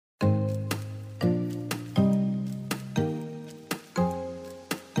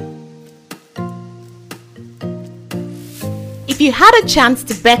If you had a chance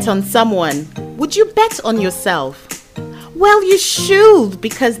to bet on someone, would you bet on yourself? Well, you should,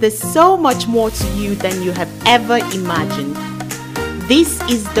 because there's so much more to you than you have ever imagined. This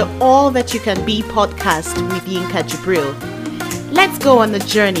is the All That You Can Be podcast with Yinka Jibril. Let's go on the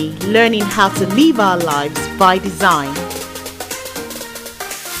journey, learning how to live our lives by design.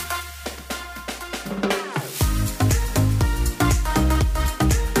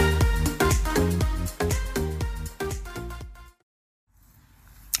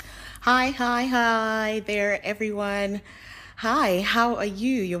 Hi there, everyone. Hi, how are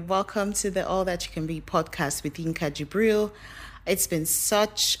you? You're welcome to the All That You Can Be podcast with Yinka Jibril. It's been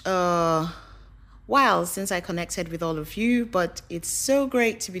such a while since I connected with all of you, but it's so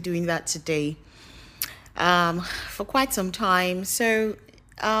great to be doing that today for quite some time. So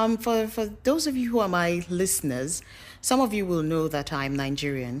for those of you who are my listeners, some of you will know that I'm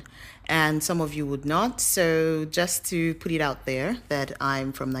Nigerian and some of you would not. So just to put it out there that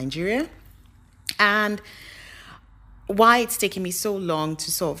I'm from Nigeria, and why it's taking me so long to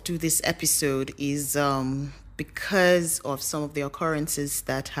sort of do this episode is because of some of the occurrences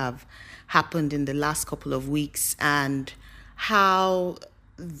that have happened in the last couple of weeks and how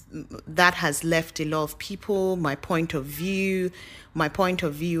that has left a lot of people, my point of view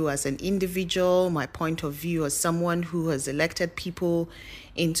as an individual, my point of view as someone who has elected people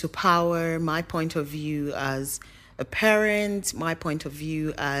into power, my point of view as a parent, my point of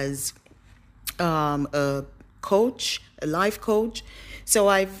view as a coach, a life coach. So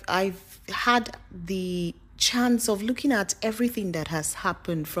I've had the chance of looking at everything that has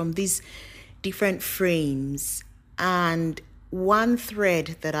happened from these different frames, and one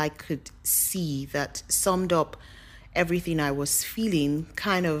thread that I could see that summed up everything I was feeling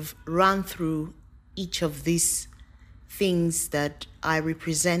kind of ran through each of these things that I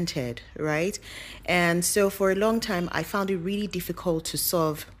represented, right? And so for a long time, I found it really difficult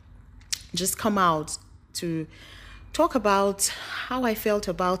to just come out to talk about how I felt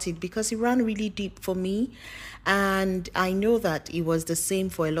about it, because it ran really deep for me. And I know that it was the same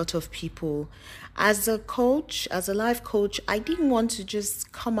for a lot of people. As a coach, as a life coach, I didn't want to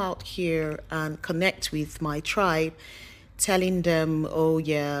just come out here and connect with my tribe, telling them, oh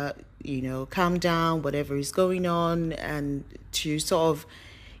yeah, calm down, whatever is going on, and to sort of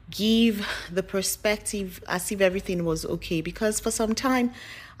give the perspective as if everything was okay. Because for some time,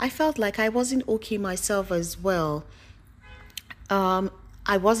 I felt like I wasn't okay myself as well.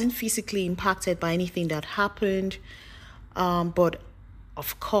 I wasn't physically impacted by anything that happened, but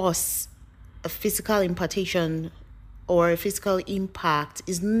of course, a physical impartation or a physical impact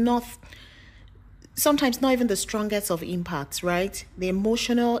is sometimes not even the strongest of impacts, right? The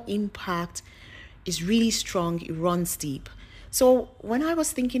emotional impact is really strong, it runs deep. So when I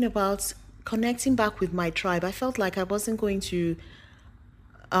was thinking about connecting back with my tribe, I felt like I wasn't going to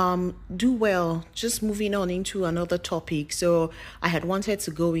do well just moving on into another topic. So I had wanted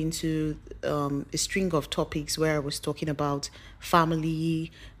to go into a string of topics where I was talking about family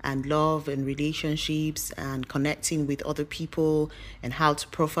and love and relationships and connecting with other people and how to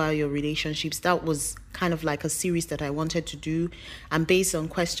profile your relationships. That was kind of like a series that I wanted to do, and based on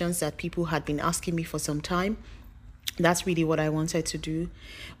questions that people had been asking me for some time, that's really what I wanted to do.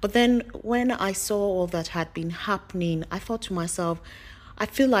 But then when I saw all that had been happening, I thought to myself, I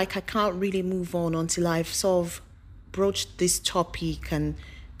feel like I can't really move on until I've sort of broached this topic and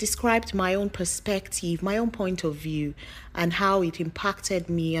described my own perspective, my own point of view, and how it impacted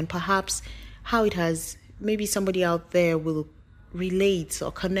me, and perhaps how it has, maybe somebody out there will relate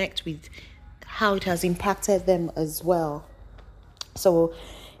or connect with how it has impacted them as well. So,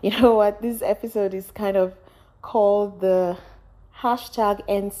 what this episode is kind of called the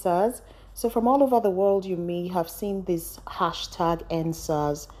 #EndSARS. So from all over the world, you may have seen this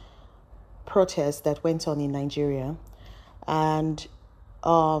 #EndSARS protest that went on in Nigeria. And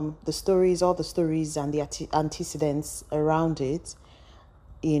all the stories and the antecedents around it,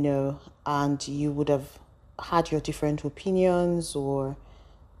 and you would have had your different opinions, or,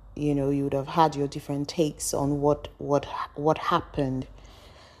 you would have had your different takes on what happened.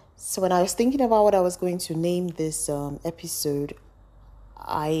 So when I was thinking about what I was going to name this episode,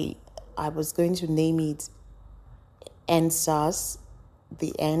 I was going to name it EndSARS,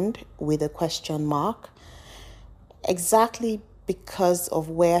 the end with a question mark, exactly because of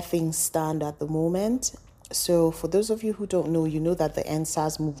where things stand at the moment. So for those of you who don't know, you know that the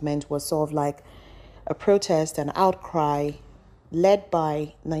EndSARS movement was sort of like a protest, an outcry led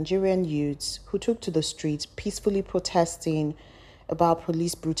by Nigerian youths who took to the streets peacefully protesting about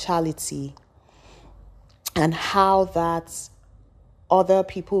police brutality, and how that other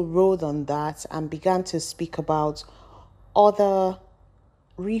people rode on that and began to speak about other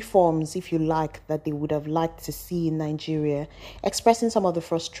reforms, if you like, that they would have liked to see in Nigeria, expressing some of the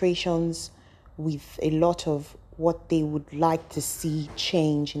frustrations with a lot of what they would like to see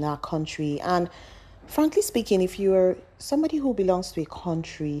change in our country. And frankly speaking, if you're somebody who belongs to a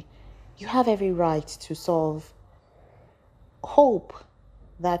country, you have every right to sort of hope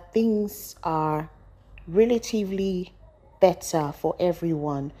that things are relatively better for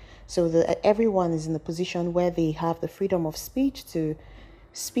everyone, so that everyone is in a position where they have the freedom of speech to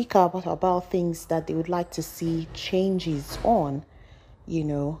speak up about things that they would like to see changes on, you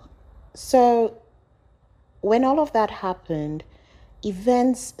know. So when all of that happened,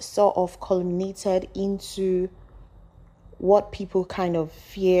 events sort of culminated into what people kind of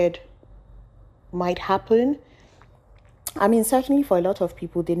feared might happen. I mean, certainly for a lot of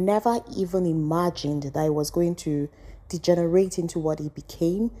people, they never even imagined that it was going to degenerate into what it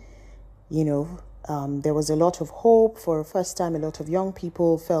became. You know, there was a lot of hope. For the first time, a lot of young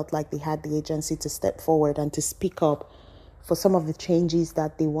people felt like they had the agency to step forward and to speak up for some of the changes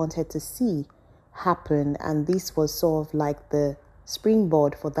that they wanted to see happen. And this was sort of like the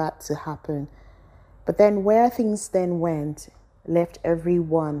springboard for that to happen. But then where things then went left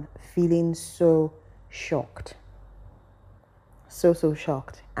everyone feeling so shocked. So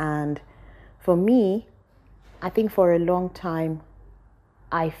shocked. And for me, I think for a long time,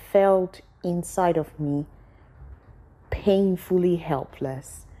 I felt inside of me painfully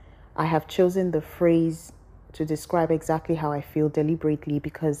helpless. I have chosen the phrase to describe exactly how I feel deliberately,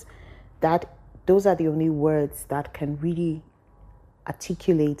 because that those are the only words that can really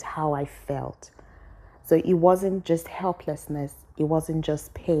articulate how I felt. So it wasn't just helplessness, it wasn't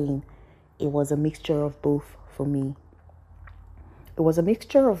just pain, it was a mixture of both for me. It was a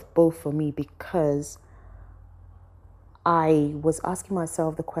mixture of both for me because I was asking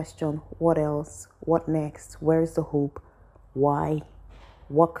myself the question, what else? What next? Where is the hope? Why?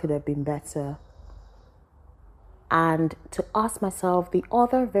 What could have been better? And to ask myself the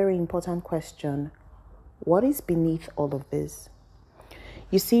other very important question, what is beneath all of this?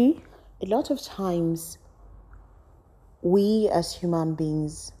 You see, a lot of times we as human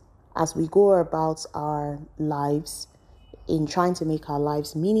beings, as we go about our lives, in trying to make our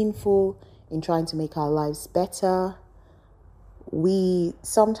lives meaningful, in trying to make our lives better, we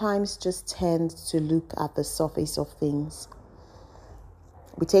sometimes just tend to look at the surface of things.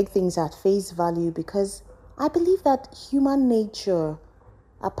 We take things at face value because I believe that human nature,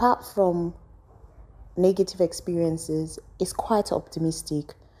 apart from negative experiences, is quite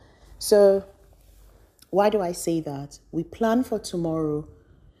optimistic. So why do I say that? We plan for tomorrow,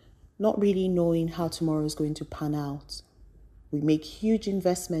 not really knowing how tomorrow is going to pan out. We make huge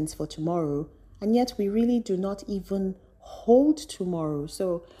investments for tomorrow, and yet we really do not even hold tomorrow.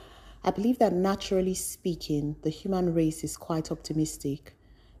 So I believe that naturally speaking, the human race is quite optimistic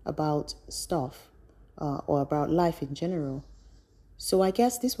about stuff or about life in general. So I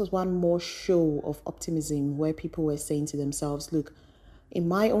guess this was one more show of optimism where people were saying to themselves, look, in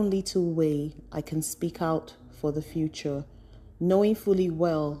my own little way, I can speak out for the future, knowing fully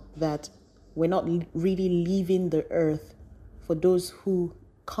well that we're not really leaving the earth for those who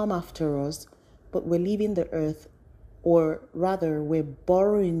come after us, but we're leaving the earth, or rather, we're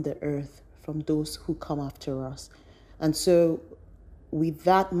borrowing the earth from those who come after us. And so, with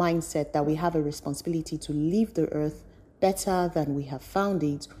that mindset that we have a responsibility to leave the earth better than we have found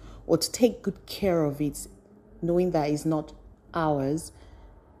it, or to take good care of it, knowing that it's not ours,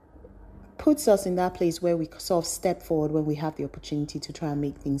 puts us in that place where we sort of step forward when we have the opportunity to try and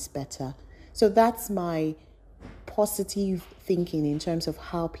make things better. So that's my positive thinking in terms of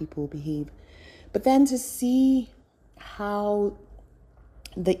how people behave. But then to see how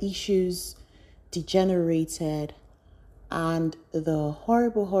the issues degenerated and the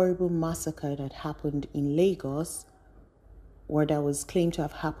horrible massacre that happened in Lagos, or that was claimed to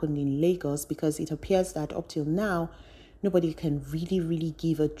have happened in Lagos, because it appears that up till now, nobody can really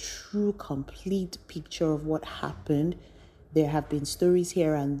give a true, complete picture of what happened. There have been stories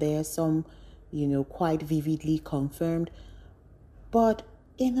here and there, some, quite vividly confirmed. But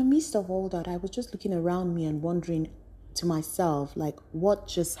in the midst of all that, I was just looking around me and wondering to myself, like, what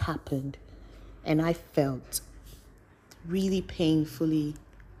just happened? And I felt really painfully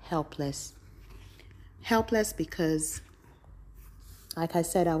helpless. Helpless because, like I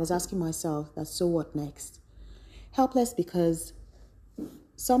said, I was asking myself, that so what next? Helpless because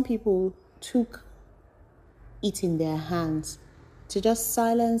some people took it in their hands to just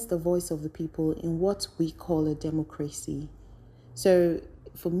silence the voice of the people in what we call a democracy. So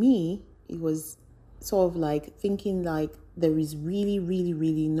for me, it was sort of like thinking like there is really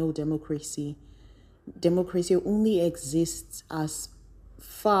no democracy. democracy only exists as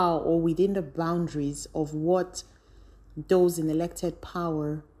far or within the boundaries of what those in elected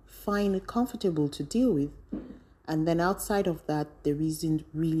power find it comfortable to deal with. And then outside of that, there isn't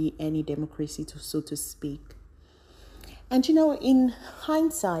really any democracy, so to speak. And in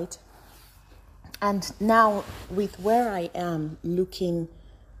hindsight, and now with where I am looking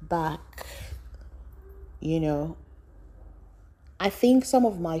back, I think some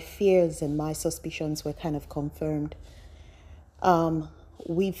of my fears and my suspicions were kind of confirmed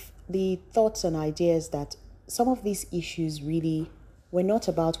with the thoughts and ideas that some of these issues really were not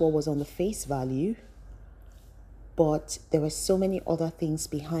about what was on the face value, but there were so many other things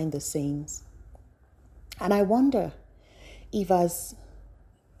behind the scenes. And I wonder if, as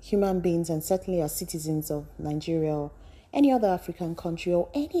human beings, and certainly as citizens of Nigeria or any other African country or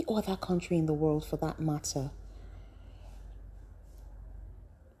any other country in the world for that matter,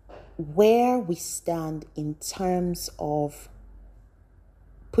 where we stand in terms of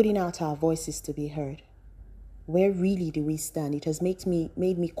putting out our voices to be heard. Where really do we stand? It has made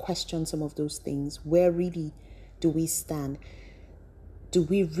me question some of those things. Where really do we stand? Do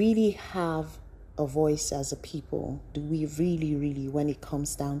we really have a voice as a people? Do we really, really, when it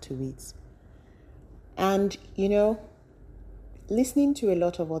comes down to it? And, listening to a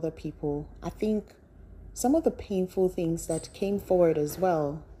lot of other people, I think some of the painful things that came forward as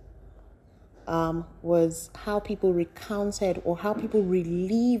well was how people recounted or how people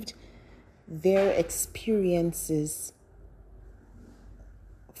relived their experiences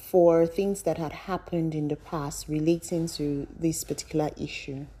for things that had happened in the past relating to this particular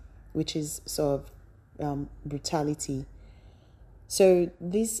issue, which is sort of brutality. So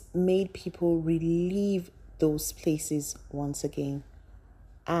this made people relive those places once again.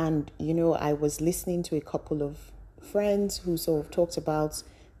 And, I was listening to a couple of friends who sort of talked about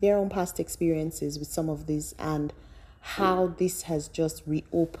their own past experiences with some of this and how this has just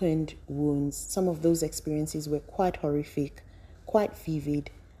reopened wounds. Some of those experiences were quite horrific, quite vivid,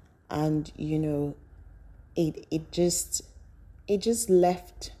 and it just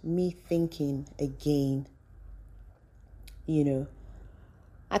left me thinking again.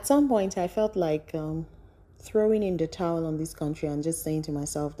 At some point I felt like throwing in the towel on this country and just saying to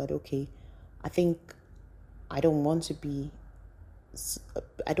myself that, okay, I think I don't want to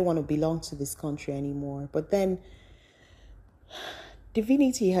belong to this country anymore. But then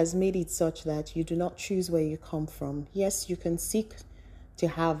divinity has made it such that you do not choose where you come from. Yes, you can seek to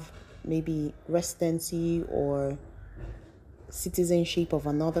have maybe residency or citizenship of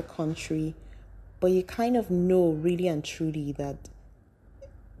another country, but you kind of know really and truly that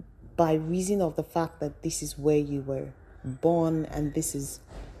by reason of the fact that this is where you were born and this is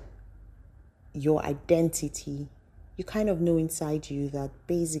your identity, you kind of know inside you that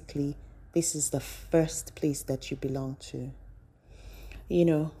basically this is the first place that you belong to.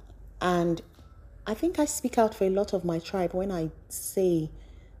 And I think I speak out for a lot of my tribe when I say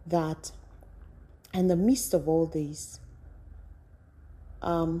that in the midst of all this,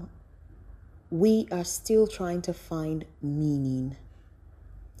 we are still trying to find meaning.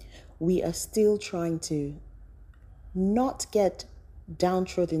 We are still trying to not get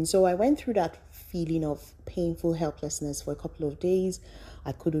downtrodden. So I went through that feeling of painful helplessness for a couple of days.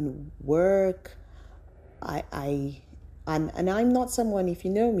 I couldn't work. And I'm not someone, if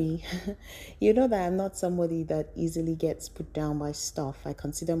you know me, you know that I'm not somebody that easily gets put down by stuff. I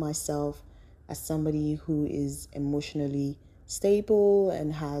consider myself as somebody who is emotionally stable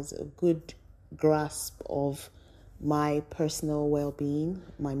and has a good grasp of my personal well-being,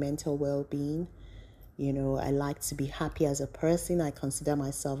 my mental well-being. I like to be happy as a person. I consider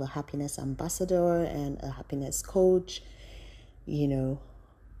myself a happiness ambassador and a happiness coach, and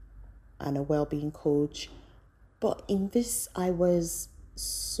a well-being coach. But in this, I was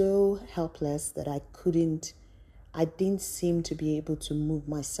so helpless that I didn't seem to be able to move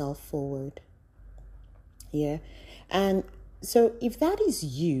myself forward. Yeah. And so if that was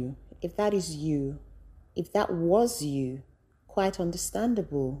you, quite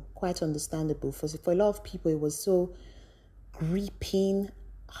understandable. For a lot of people, it was so gripping,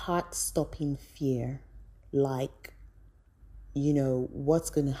 heart-stopping fear. Like,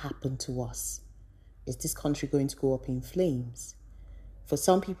 what's going to happen to us? Is this country going to go up in flames? For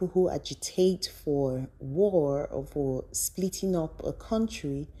some people who agitate for war or for splitting up a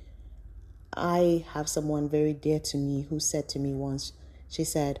country, I have someone very dear to me who said to me once, she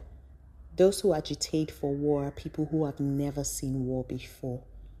said, those who agitate for war are people who have never seen war before.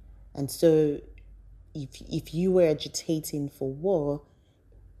 And so if you were agitating for war,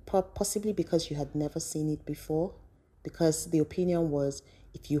 possibly because you had never seen it before, because the opinion was,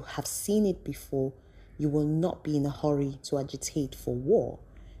 if you have seen it before, you will not be in a hurry to agitate for war.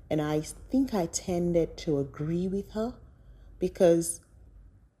 And I think I tended to agree with her because,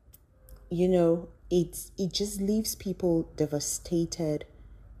 it just leaves people devastated,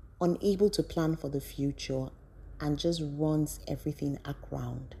 unable to plan for the future, and just runs everything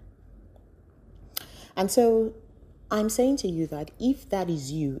aground. And so I'm saying to you that if that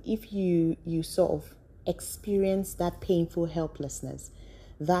is you, if you sort of experience that painful helplessness,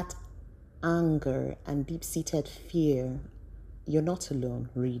 that anger and deep-seated fear, you're not alone,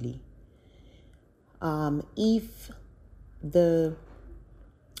 really. If the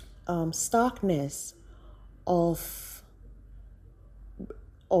starkness of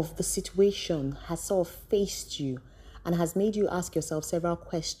the situation has sort of faced you and has made you ask yourself several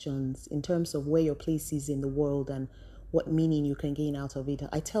questions in terms of where your place is in the world and what meaning you can gain out of it,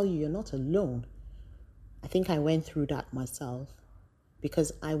 I tell you, you're not alone. I think I went through that myself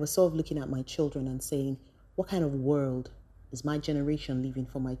because I was sort of looking at my children and saying, what kind of world is my generation leaving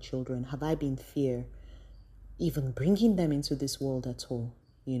for my children? Have I been fair even bringing them into this world at all,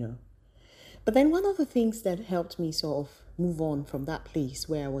 But then one of the things that helped me sort of move on from that place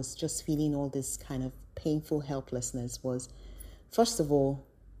where I was just feeling all this kind of painful helplessness was, first of all,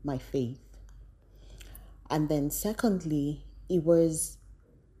 my faith. And then secondly, it was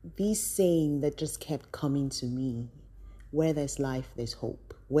this saying that just kept coming to me: where there's life, there's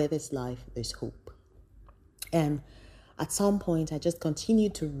hope. Where there's life, there's hope. And at some point, I just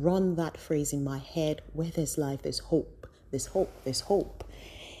continued to run that phrase in my head: where there's life, there's hope. There's hope, there's hope.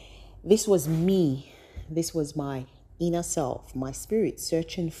 This was me. This was my inner self, my spirit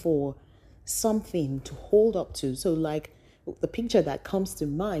searching for something to hold up to. So like the picture that comes to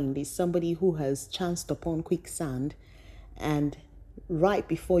mind is somebody who has chanced upon quicksand, and right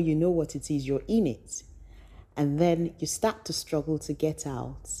before you know what it is, you're in it. And then you start to struggle to get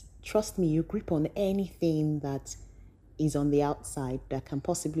out. Trust me, you grip on anything that is on the outside that can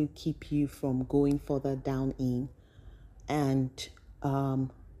possibly keep you from going further down in, and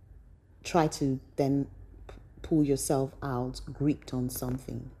try to then pull yourself out gripped on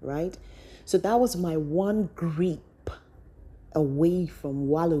something, right? So that was my one grip away from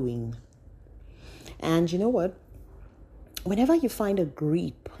wallowing. And you know what? Whenever you find a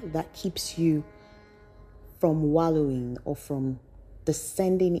grip that keeps you from wallowing or from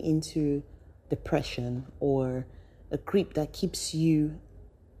descending into depression, or a grip that keeps you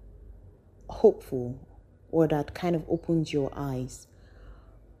hopeful or that kind of opens your eyes,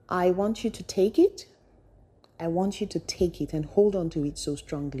 I want you to take it. I want you to take it and hold on to it so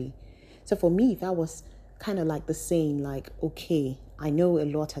strongly. So for me, that was kind of like the saying, like, okay, I know a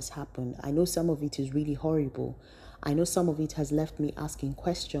lot has happened. I know some of it is really horrible. I know some of it has left me asking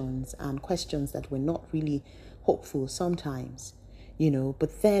questions, and questions that were not really hopeful sometimes,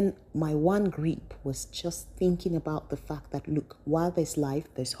 but then my one grip was just thinking about the fact that, look, while there's life,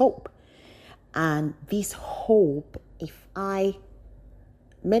 there's hope. And this hope, if I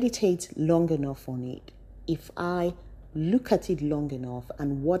meditate long enough on it, if I look at it long enough,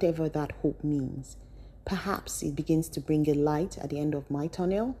 and whatever that hope means, perhaps it begins to bring a light at the end of my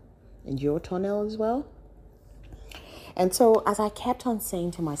tunnel and your tunnel as well. And so as I kept on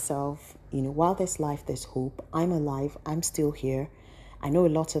saying to myself, while there's life, there's hope. I'm alive. I'm still here. I know a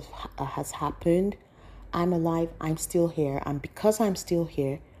lot of has happened. I'm alive. I'm still here. And because I'm still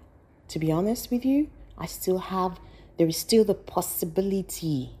here, to be honest with you, there is still the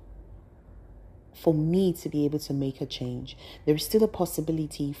possibility for me to be able to make a change. There is still a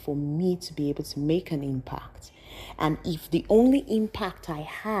possibility for me to be able to make an impact. And if the only impact I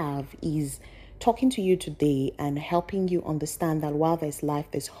have is talking to you today and helping you understand that while there's life,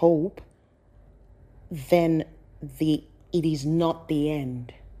 there's hope, then it is not the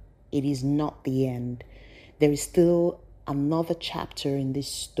end. It is not the end. There is still another chapter in this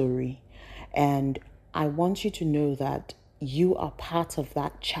story. And I want you to know that you are part of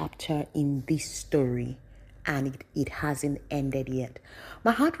that chapter in this story, and it hasn't ended yet.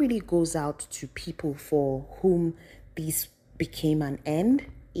 My heart really goes out to people for whom this became an end.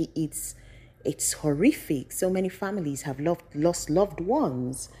 It's horrific. So many families have lost loved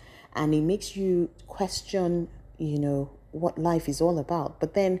ones, and it makes you question, what life is all about.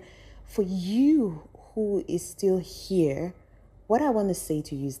 But then for you who is still here, what I want to say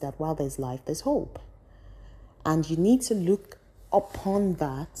to you is that while there's life, there's hope. And you need to look upon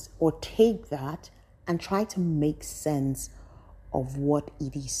that, or take that, and try to make sense of what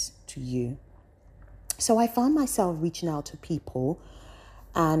it is to you. So I found myself reaching out to people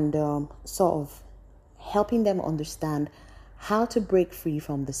and sort of helping them understand how to break free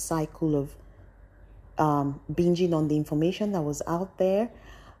from the cycle of binging on the information that was out there,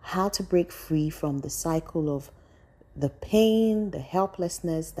 how to break free from the cycle of the pain, the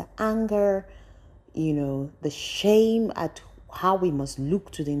helplessness, the anger, the shame at how we must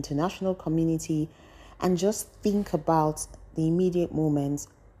look to the international community, and just think about the immediate moments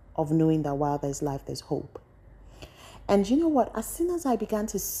of knowing that while there's life, there's hope. And you know what? As soon as I began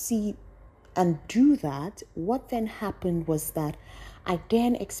to see and do that, what then happened was that I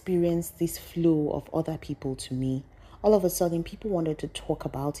then experienced this flow of other people to me. All of a sudden, people wanted to talk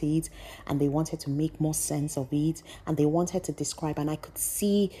about it, and they wanted to make more sense of it, and they wanted to describe. And I could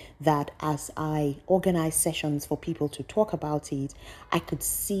see that as I organized sessions for people to talk about it, I could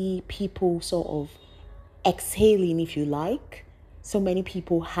see people sort of exhaling, if you like. So many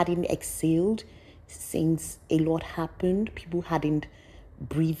people hadn't exhaled since a lot happened. People hadn't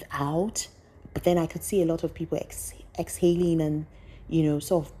breathed out. But then I could see a lot of people exhaling and,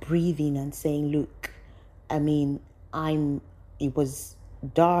 sort of breathing and saying, look, it was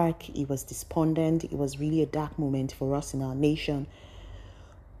dark, it was despondent, it was really a dark moment for us in our nation.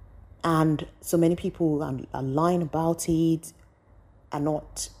 And so many people are lying about it, are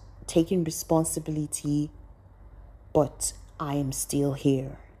not taking responsibility, but I am still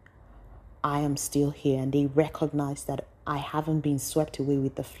here. I am still here. And they recognize that I haven't been swept away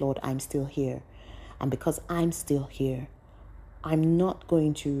with the flood. I'm still here. And because I'm still here, I'm not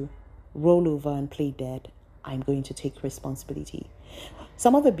going to roll over and play dead. I'm going to take responsibility.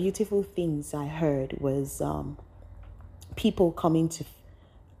 Some of the beautiful things I heard was people coming to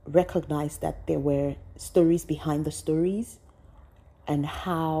recognize that there were stories behind the stories, and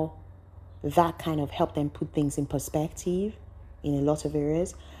how that kind of helped them put things in perspective in a lot of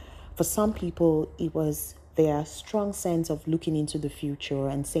areas. For some people, it was their strong sense of looking into the future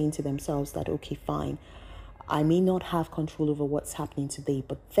and saying to themselves that, okay, fine, I may not have control over what's happening today,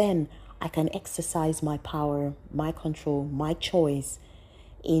 but then I can exercise my power, my control, my choice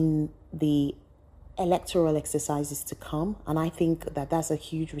in the electoral exercises to come. And I think that that's a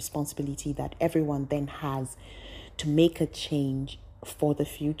huge responsibility that everyone then has to make a change for the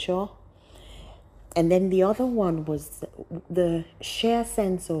future. And then the other one was the sheer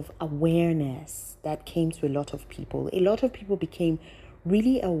sense of awareness that came to a lot of people. A lot of people became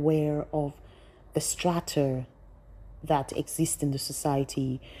really aware of the strata that exist in the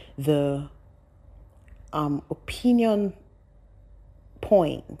society, the opinion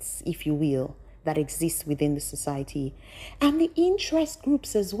points, if you will, that exist within the society, and the interest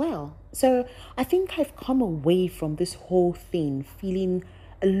groups as well. So I think I've come away from this whole thing feeling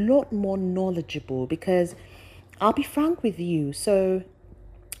a lot more knowledgeable, because I'll be frank with you. So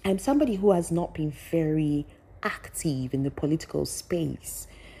I'm somebody who has not been very active in the political space,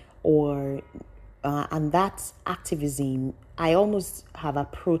 and that activism, I almost have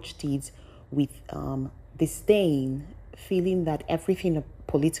approached it with disdain, feeling that everything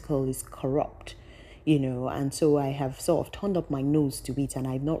political is corrupt, and so I have sort of turned up my nose to it, and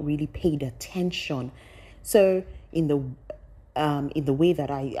I've not really paid attention. So in the way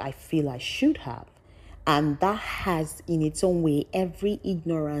that I feel I should have. And that has, in its own way, every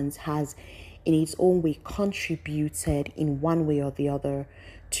ignorance has in its own way contributed in one way or the other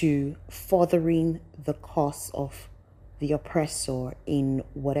to furthering the cause of the oppressor in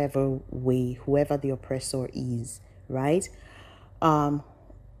whatever way, whoever the oppressor is, right? And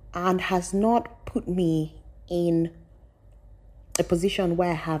has not put me in a position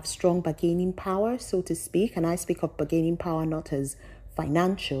where I have strong bargaining power, so to speak. And I speak of bargaining power not as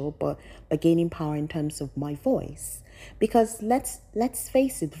financial, but bargaining power in terms of my voice. Because let's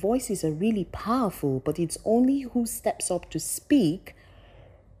face it, voices are really powerful, but it's only who steps up to speak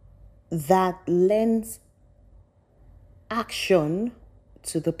that lends action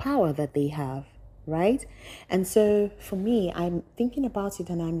to the power that they have, right? And so for me, I'm thinking about it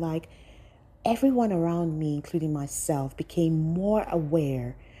and I'm like, everyone around me, including myself, became more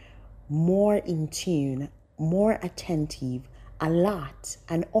aware, more in tune, more attentive, alert,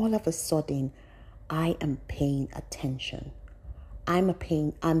 and all of a sudden, I am paying attention. I'm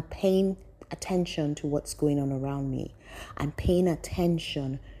paying attention to what's going on around me. I'm paying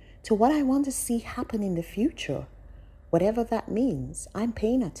attention to what I want to see happen in the future. Whatever that means, I'm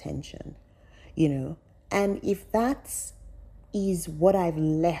paying attention, And if that is what I've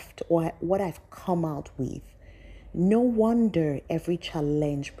left or what I've come out with, no wonder every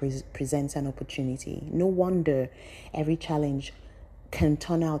challenge presents an opportunity. No wonder every challenge can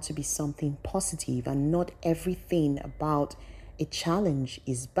turn out to be something positive, and not everything about a challenge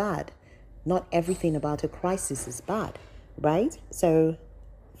is bad. Not everything about a crisis is bad, right? So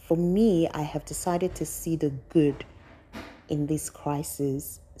for me, I have decided to see the good in this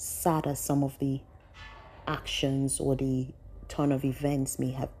crisis, sad as some of the actions or the turn of events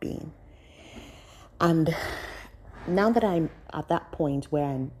may have been. And now that I'm at that point where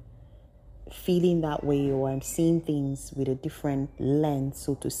I'm feeling that way, or I'm seeing things with a different lens,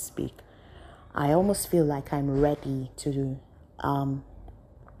 so to speak, I almost feel like I'm ready to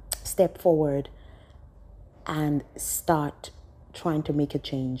step forward and start trying to make a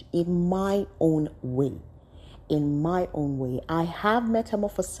change in my own way. In my own way. I have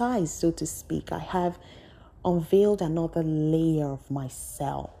metamorphosized, so to speak. I have unveiled another layer of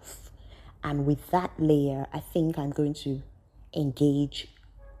myself. And with that layer, I think I'm going to engage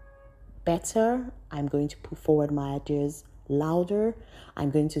better. I'm going to put forward my ideas louder. I'm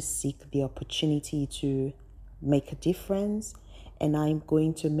going to seek the opportunity to make a difference. And I'm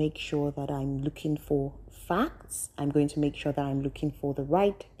going to make sure that I'm looking for facts. I'm going to make sure that I'm looking for the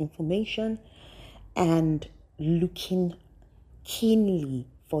right information and looking keenly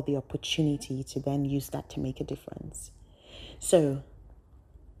for the opportunity to then use that to make a difference. So,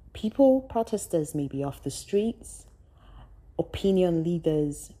 protesters may be off the streets, opinion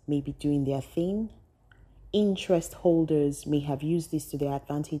leaders may be doing their thing, interest holders may have used this to their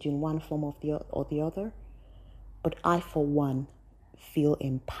advantage in one form or the other, but I, for one, feel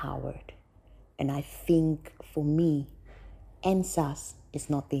empowered. And I think for me, NSAS is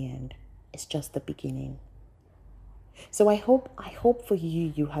not the end. It's just the beginning. So I hope for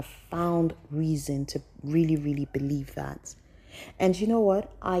you have found reason to really, really believe that. And you know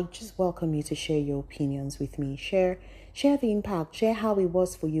what? I just welcome you to share your opinions with me. Share the impact. Share how it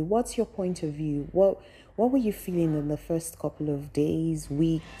was for you. What's your point of view? What were you feeling in the first couple of days,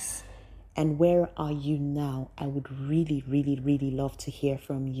 weeks? And where are you now? I would really, really, really love to hear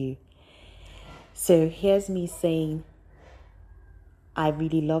from you. So here's me saying, I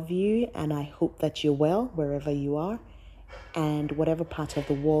really love you and I hope that you're well wherever you are. And whatever part of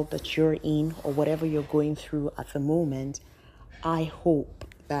the world that you're in or whatever you're going through at the moment, I hope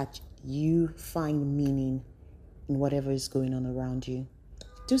that you find meaning in whatever is going on around you.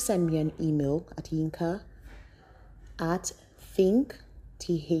 Do send me an email at Yinka at think,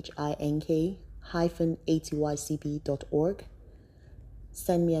 THINK, -atycb.org.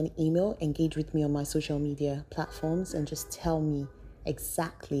 Send me an email, engage with me on my social media platforms, and just tell me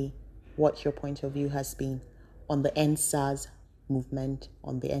exactly what your point of view has been on the NSAS movement,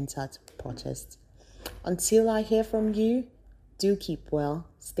 on the NSAS protest. Until I hear from you, do keep well,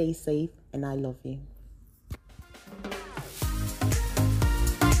 stay safe, and I love you.